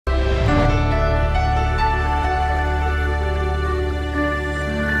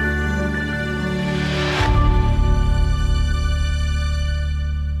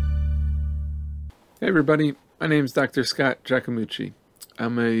everybody, my name is Dr. Scott Giacomucci.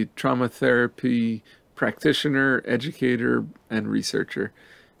 I'm a trauma therapy practitioner, educator, and researcher,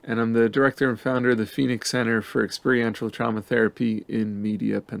 and I'm the director and founder of the Phoenix Center for Experiential Trauma Therapy in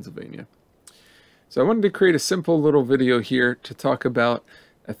Media, Pennsylvania. So I wanted to create a simple little video here to talk about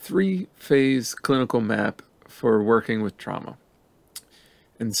a three-phase clinical map for working with trauma.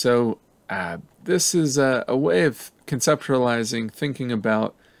 And so this is a way of conceptualizing, thinking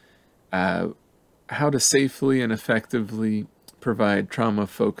about how to safely and effectively provide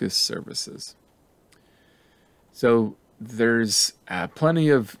trauma-focused services. So there's plenty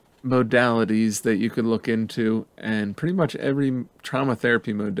of modalities that you could look into, and pretty much every trauma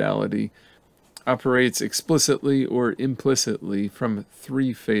therapy modality operates explicitly or implicitly from a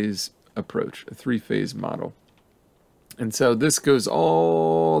three-phase approach, a three-phase model. And so this goes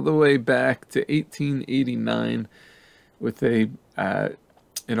all the way back to 1889 with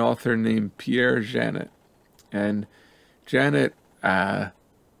an author named Pierre Janet. And Janet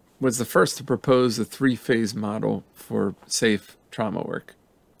was the first to propose a three-phase model for safe trauma work.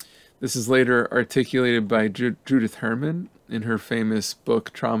 This is later articulated by Judith Herman in her famous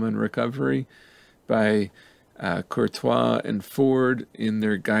book Trauma and Recovery, by Courtois and Ford in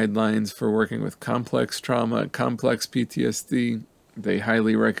their guidelines for working with complex trauma and complex PTSD. They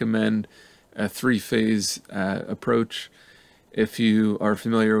highly recommend a three-phase approach. If you are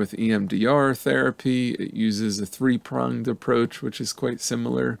familiar with EMDR therapy, it uses a three-pronged approach, which is quite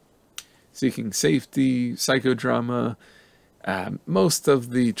similar. Seeking safety, psychodrama, most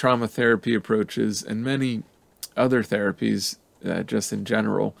of the trauma therapy approaches and many other therapies, just in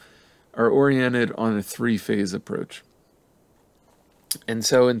general, are oriented on a three-phase approach. And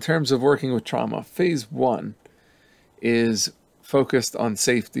so in terms of working with trauma, phase one is focused on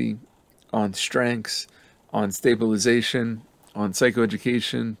safety, on strengths, on stabilization, on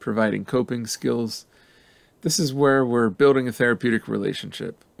psychoeducation, providing coping skills. This is where we're building a therapeutic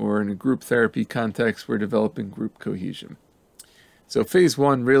relationship, or in a group therapy context, we're developing group cohesion. So phase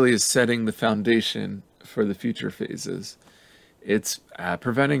one really is setting the foundation for the future phases. It's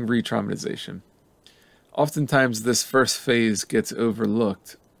preventing re-traumatization. Oftentimes this first phase gets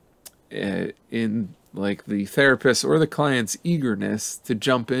overlooked in like the therapist or the client's eagerness to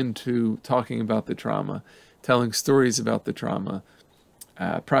jump into talking about the trauma, telling stories about the trauma,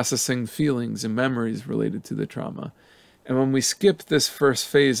 processing feelings and memories related to the trauma. And when we skip this first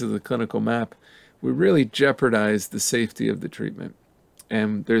phase of the clinical map, we really jeopardize the safety of the treatment.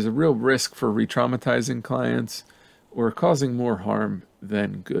 And there's a real risk for re-traumatizing clients or causing more harm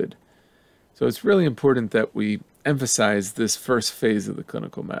than good. So it's really important that we emphasize this first phase of the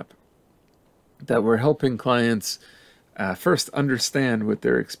clinical map, that we're helping clients first understand what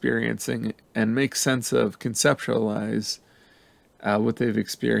they're experiencing and make sense of, conceptualize what they've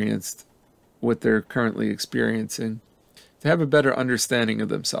experienced, what they're currently experiencing, to have a better understanding of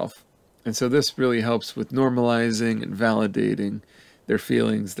themselves. And so this really helps with normalizing and validating their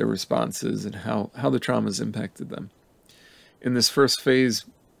feelings, their responses, and how the trauma has impacted them. In this first phase,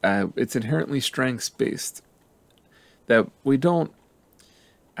 it's inherently strengths-based, that we don't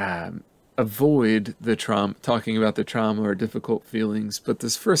avoid the trauma, talking about the trauma or difficult feelings, but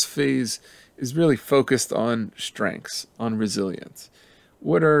this first phase is really focused on strengths, on resilience.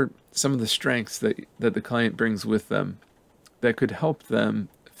 What are some of the strengths that the client brings with them that could help them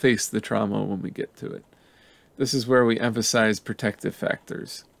face the trauma when we get to it? This is where we emphasize protective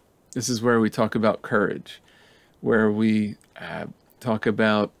factors. This is where we talk about courage, where we talk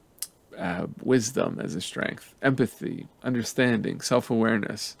about wisdom as a strength, empathy, understanding,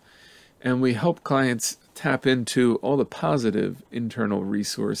 self-awareness. And we help clients tap into all the positive internal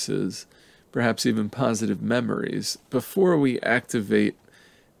resources, perhaps even positive memories, before we activate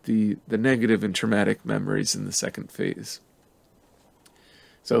the negative and traumatic memories in the second phase.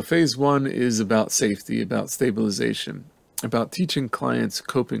 So phase one is about safety, about stabilization, about teaching clients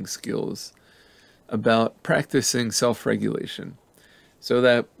coping skills, about practicing self-regulation, so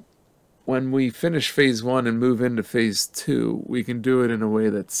that when we finish phase one and move into phase two, we can do it in a way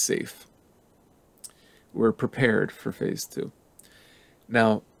that's safe. We're prepared for phase two.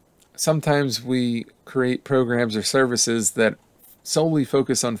 Now, sometimes we create programs or services that solely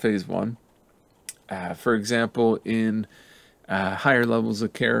focus on phase one. For example, in higher levels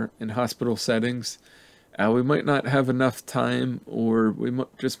of care in hospital settings, we might not have enough time, or we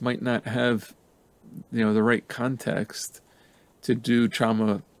just might not have the right context to do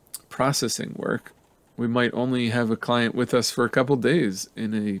trauma processing work. We might only have a client with us for a couple days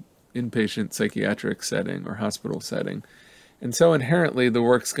in a inpatient psychiatric setting or hospital setting. And so inherently the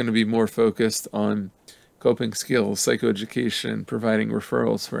work's going to be more focused on coping skills, psychoeducation, providing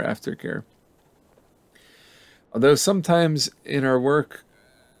referrals for aftercare. Although sometimes in our work,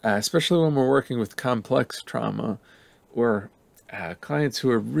 especially when we're working with complex trauma or clients who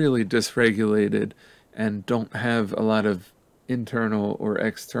are really dysregulated and don't have a lot of internal or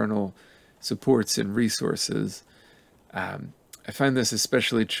external supports and resources, I find this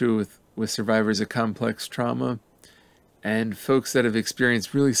especially true with survivors of complex trauma and folks that have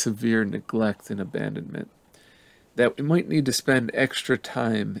experienced really severe neglect and abandonment, that we might need to spend extra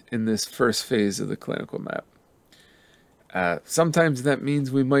time in this first phase of the clinical map. Sometimes that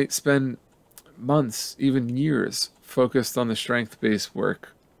means we might spend months, even years, focused on the strength-based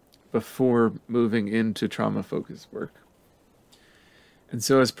work before moving into trauma-focused work. And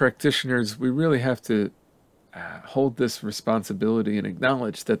so as practitioners, we really have to hold this responsibility and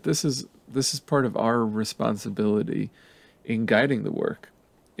acknowledge that this is part of our responsibility in guiding the work,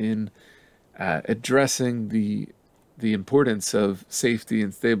 in addressing the importance of safety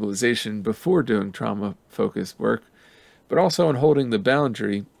and stabilization before doing trauma-focused work, but also in holding the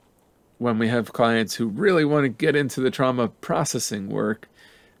boundary when we have clients who really want to get into the trauma processing work,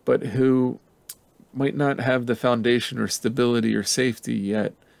 but who might not have the foundation or stability or safety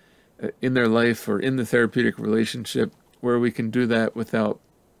yet in their life or in the therapeutic relationship where we can do that without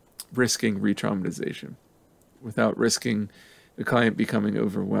risking re-traumatization, without risking the client becoming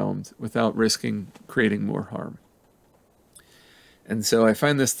overwhelmed, without risking creating more harm. And so I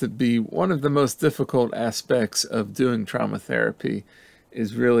find this to be one of the most difficult aspects of doing trauma therapy,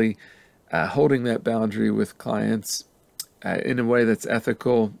 is really holding that boundary with clients in a way that's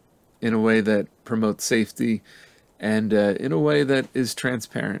ethical, in a way that promotes safety, and in a way that is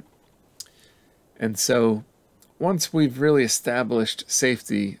transparent. And so once we've really established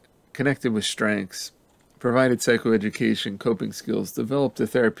safety, connected with strengths, provided psychoeducation, coping skills, developed a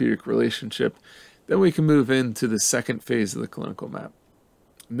therapeutic relationship, then we can move into the second phase of the clinical map.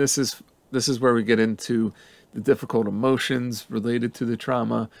 And this is where we get into the difficult emotions related to the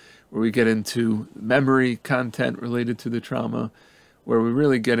trauma, where we get into memory content related to the trauma, where we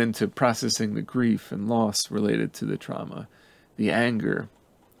really get into processing the grief and loss related to the trauma, the anger,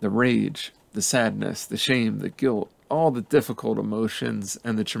 the rage, the sadness, the shame, the guilt, all the difficult emotions,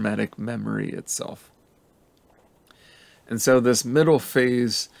 and the traumatic memory itself. And so this middle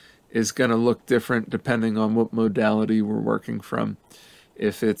phase is going to look different depending on what modality we're working from.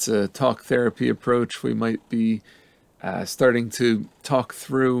 If it's a talk therapy approach, we might be starting to talk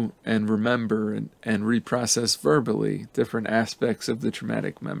through and remember and reprocess verbally different aspects of the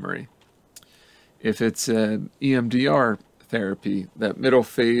traumatic memory. If it's EMDR therapy, that middle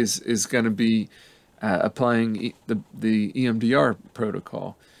phase is going to be applying the EMDR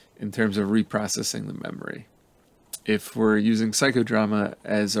protocol in terms of reprocessing the memory. If we're using psychodrama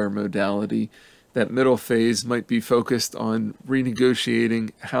as our modality, that middle phase might be focused on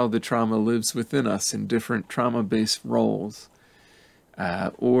renegotiating how the trauma lives within us in different trauma-based roles,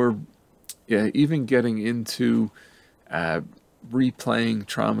 or even getting into replaying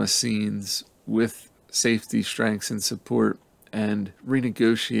trauma scenes with safety, strengths, and support, and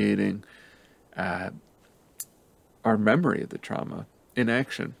renegotiating our memory of the trauma in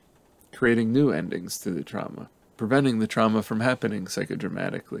action, creating new endings to the trauma, preventing the trauma from happening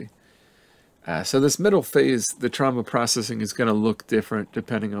psychodramatically. So this middle phase, the trauma processing, is going to look different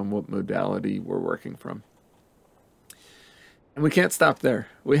depending on what modality we're working from. And we can't stop there.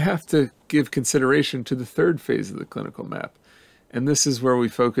 We have to give consideration to the third phase of the clinical map. And this is where we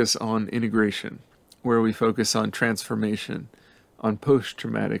focus on integration, where we focus on transformation, on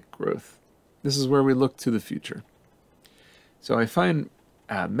post-traumatic growth. This is where we look to the future. So I find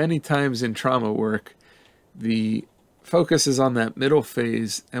many times in trauma work, the focus is on that middle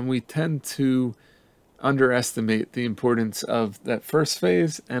phase, and we tend to underestimate the importance of that first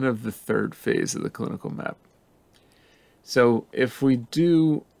phase and of the third phase of the clinical map. So if we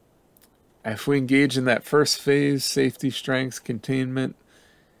engage in that first phase, safety, strengths, containment,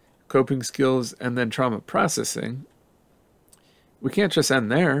 coping skills, and then trauma processing, we can't just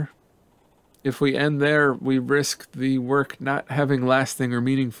end there. If we end there, we risk the work not having lasting or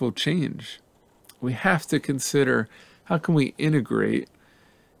meaningful change. We have to consider, how can we integrate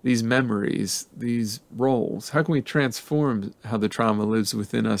these memories, these roles? How can we transform how the trauma lives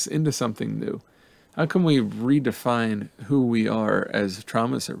within us into something new? How can we redefine who we are as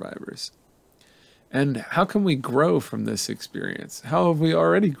trauma survivors? And how can we grow from this experience? How have we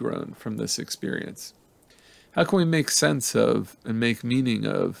already grown from this experience? How can we make sense of and make meaning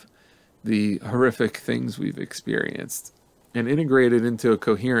of the horrific things we've experienced and integrate it into a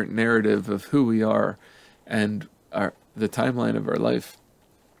coherent narrative of who we are and the timeline of our life?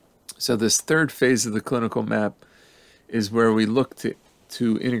 So this third phase of the clinical map is where we look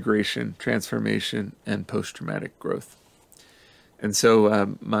to integration, transformation, and post-traumatic growth. And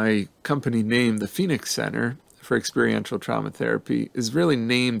so my company name, the Phoenix Center for Experiential Trauma Therapy, is really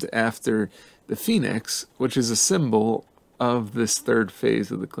named after the phoenix, which is a symbol of this third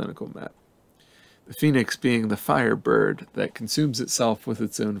phase of the clinical map. The phoenix being the firebird that consumes itself with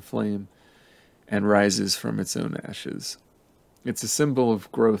its own flame and rises from its own ashes. It's a symbol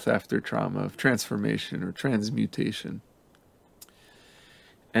of growth after trauma, of transformation or transmutation.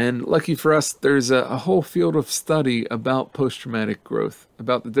 And lucky for us, there's a whole field of study about post-traumatic growth,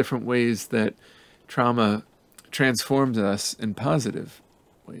 about the different ways that trauma transforms us in positive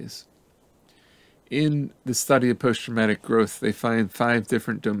ways. In the study of post-traumatic growth, they find 5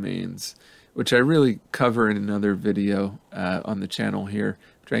 different domains, which I really cover in another video on the channel here,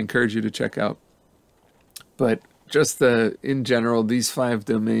 which I encourage you to check out. But just in general, these 5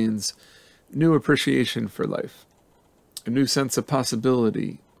 domains: new appreciation for life, a new sense of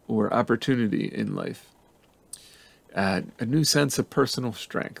possibility or opportunity in life, a new sense of personal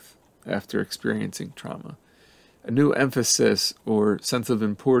strength after experiencing trauma, a new emphasis or sense of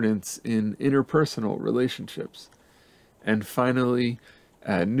importance in interpersonal relationships, and finally,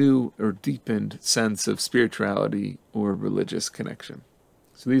 a new or deepened sense of spirituality or religious connection.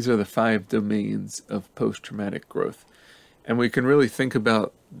 So these are the 5 domains of post-traumatic growth. And we can really think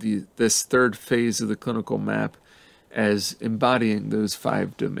about this third phase of the clinical map as embodying those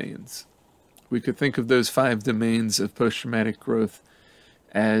 5 domains. We could think of those 5 domains of post-traumatic growth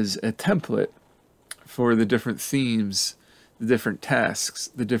as a template for the different themes, the different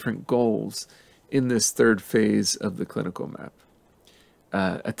tasks, the different goals in this third phase of the clinical map.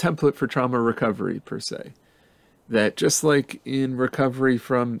 A template for trauma recovery, per se. That just like in recovery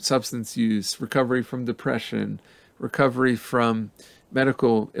from substance use, recovery from depression, recovery from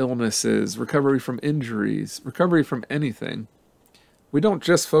medical illnesses, recovery from injuries, recovery from anything, we don't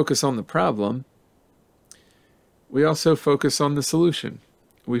just focus on the problem, we also focus on the solution.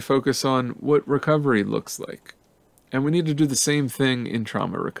 We focus on what recovery looks like. And we need to do the same thing in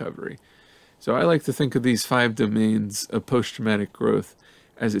trauma recovery. So I like to think of these 5 domains of post-traumatic growth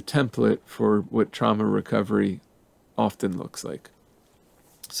as a template for what trauma recovery often looks like.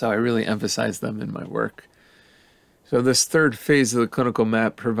 So I really emphasize them in my work. So this third phase of the clinical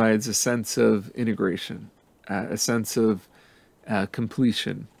map provides a sense of integration, a sense of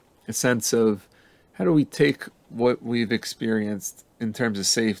completion, a sense of how do we take what we've experienced in terms of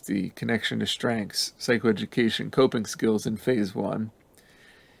safety, connection to strengths, psychoeducation, coping skills in phase 1,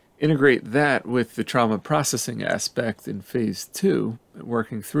 integrate that with the trauma processing aspect in phase 2,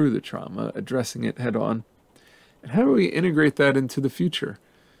 working through the trauma, addressing it head on, and how do we integrate that into the future?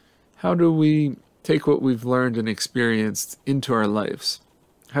 How do we take what we've learned and experienced into our lives?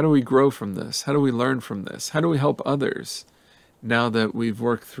 How do we grow from this? How do we learn from this? How do we help others now that we've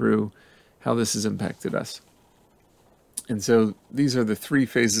worked through how this has impacted us? And so these are the 3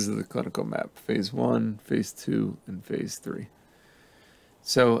 phases of the clinical map: phase 1, phase 2, and phase 3.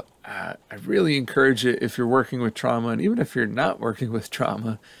 So I really encourage you, if you're working with trauma, and even if you're not working with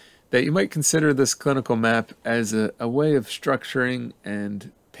trauma, that you might consider this clinical map as a way of structuring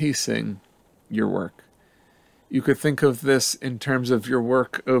and pacing your work. You could think of this in terms of your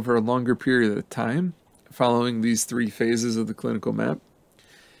work over a longer period of time, following these 3 phases of the clinical map.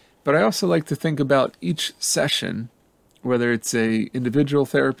 But I also like to think about each session, whether it's a individual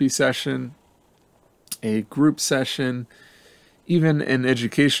therapy session, a group session, even an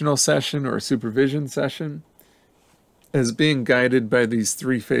educational session or a supervision session, as being guided by these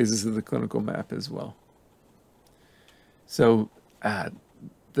 3 phases of the clinical map as well. So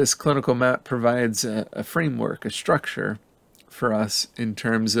this clinical map provides a framework, a structure for us in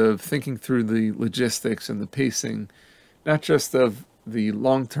terms of thinking through the logistics and the pacing, not just of the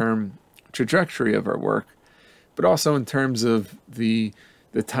long-term trajectory of our work, but also in terms of the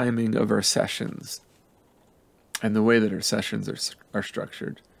timing of our sessions and the way that our sessions are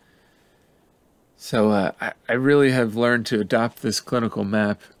structured. So I really have learned to adopt this clinical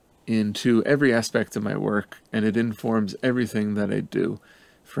map into every aspect of my work, and it informs everything that I do,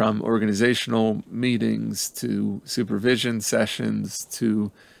 from organizational meetings to supervision sessions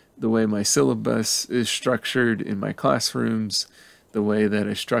to the way my syllabus is structured in my classrooms, the way that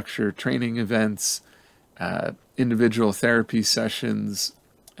I structure training events, individual therapy sessions,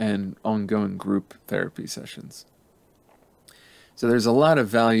 and ongoing group therapy sessions. So there's a lot of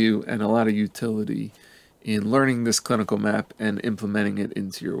value and a lot of utility in learning this clinical map and implementing it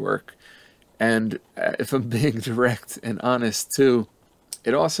into your work. And if I'm being direct and honest too,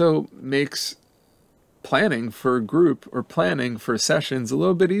 it also makes planning for a group or planning for sessions a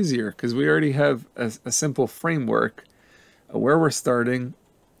little bit easier, because we already have a simple framework where we're starting,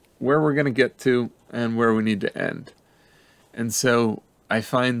 where we're going to get to, and where we need to end. And so I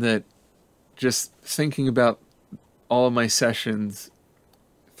find that just thinking about all of my sessions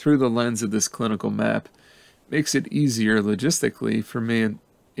through the lens of this clinical map makes it easier logistically for me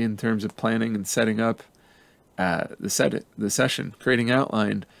in terms of planning and setting up the session, creating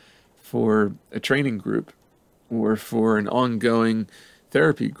outline for a training group or for an ongoing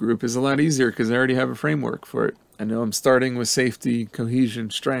therapy group is a lot easier because I already have a framework for it. I know I'm starting with safety, cohesion,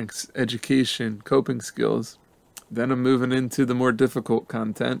 strengths, education, coping skills. Then I'm moving into the more difficult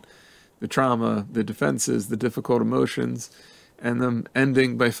content, the trauma, the defenses, the difficult emotions, and I'm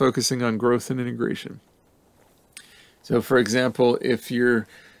ending by focusing on growth and integration. So for example, if you're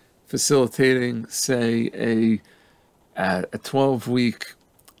facilitating, say, a 12-week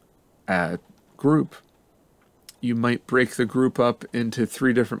group, you might break the group up into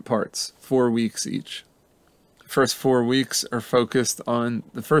 3 different parts, 4 weeks each. The first 4 weeks are focused on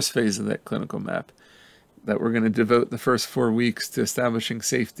the first phase of that clinical map, that we're going to devote the first 4 weeks to establishing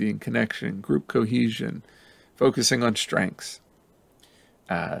safety and connection, group cohesion, focusing on strengths,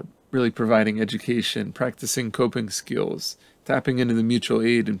 really providing education, practicing coping skills, tapping into the mutual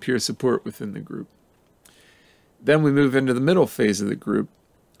aid and peer support within the group. Then we move into the middle phase of the group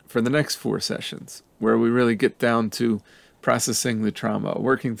for the next 4 sessions, where we really get down to processing the trauma,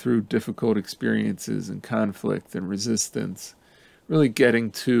 working through difficult experiences and conflict and resistance, really getting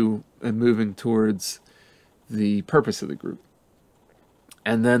to and moving towards the purpose of the group.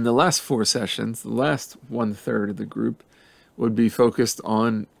 And then the last 4 sessions, the last 1/3 of the group, would be focused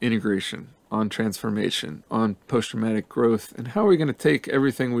on integration, on transformation, on post-traumatic growth, and how are we going to take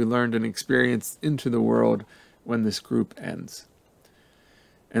everything we learned and experienced into the world when this group ends.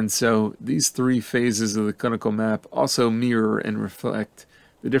 And so these 3 phases of the clinical map also mirror and reflect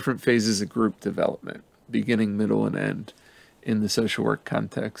the different phases of group development, beginning, middle, and end in the social work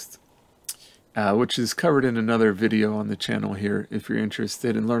context, which is covered in another video on the channel here. If you're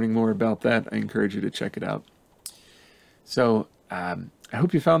interested in learning more about that, I encourage you to check it out. So I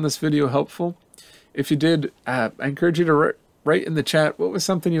hope you found this video helpful. If you did, I encourage you to write in the chat what was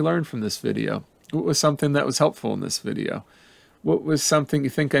something you learned from this video. What was something that was helpful in this video? What was something you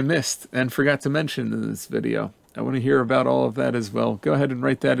think I missed and forgot to mention in this video? I want to hear about all of that as well. Go ahead and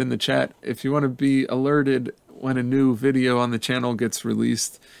write that in the chat. If you want to be alerted when a new video on the channel gets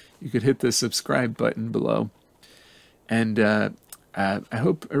released, you could hit the subscribe button below. And I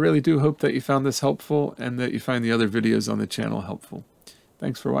really do hope that you found this helpful and that you find the other videos on the channel helpful.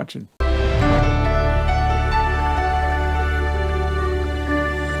 Thanks for watching.